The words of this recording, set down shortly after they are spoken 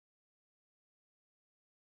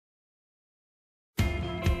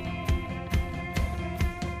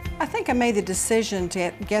think I made the decision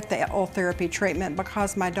to get the Ultherapy treatment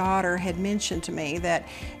because my daughter had mentioned to me that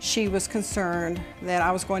she was concerned that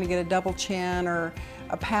I was going to get a double chin or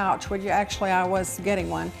a pouch, which actually I was getting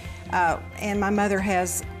one. And my mother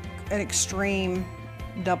has an extreme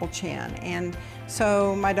double chin. And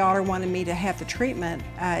so my daughter wanted me to have the treatment.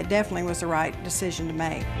 It definitely was the right decision to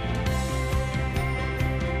make.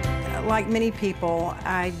 Like many people,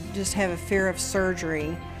 I just have a fear of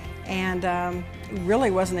surgery, and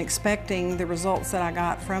really wasn't expecting the results that I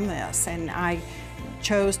got from this. And I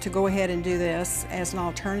chose to go ahead and do this as an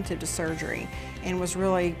alternative to surgery, and was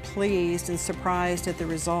really pleased and surprised at the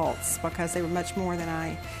results because they were much more than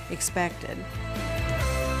I expected.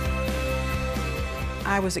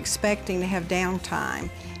 I was expecting to have downtime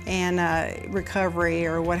and recovery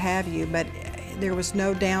or what have you, but there was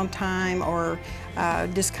no downtime or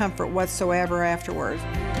discomfort whatsoever afterwards.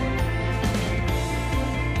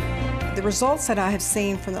 The results that I have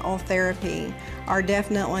seen from the Ultherapy are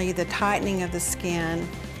definitely the tightening of the skin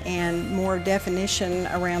and more definition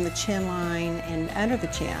around the chin line and under the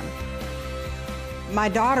chin. My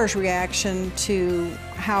daughter's reaction to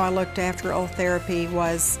how I looked after Ultherapy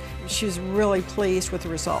was she was really pleased with the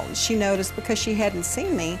results. She noticed because she hadn't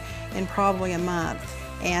seen me in probably a month,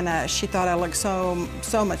 and she thought I looked so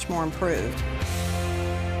much more improved.